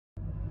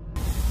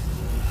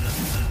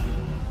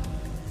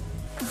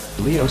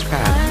Leo's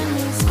Pad.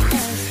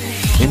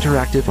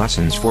 Interactive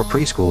lessons for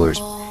preschoolers.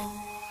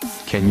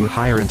 Can you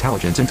hire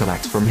intelligent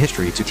intellects from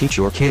history to teach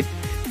your kid?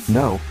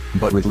 No,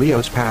 but with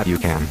Leo's Pad you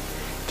can.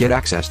 Get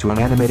access to an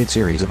animated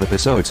series of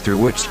episodes through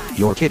which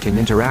your kid can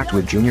interact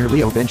with Junior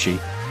Leo Vinci,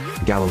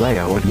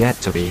 Galileo and yet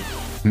to be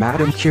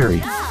Madam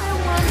Curie.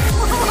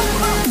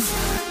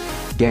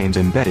 Games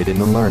embedded in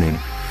the learning.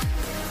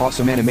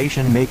 Awesome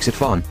animation makes it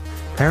fun.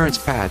 Parents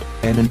Pad,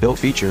 an inbuilt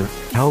feature,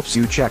 helps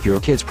you check your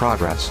kid's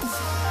progress.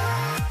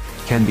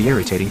 Can be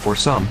irritating for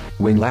some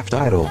when left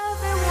idle.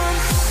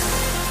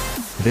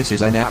 This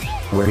is an app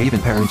where even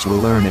parents will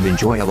learn and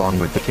enjoy along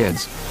with the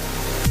kids.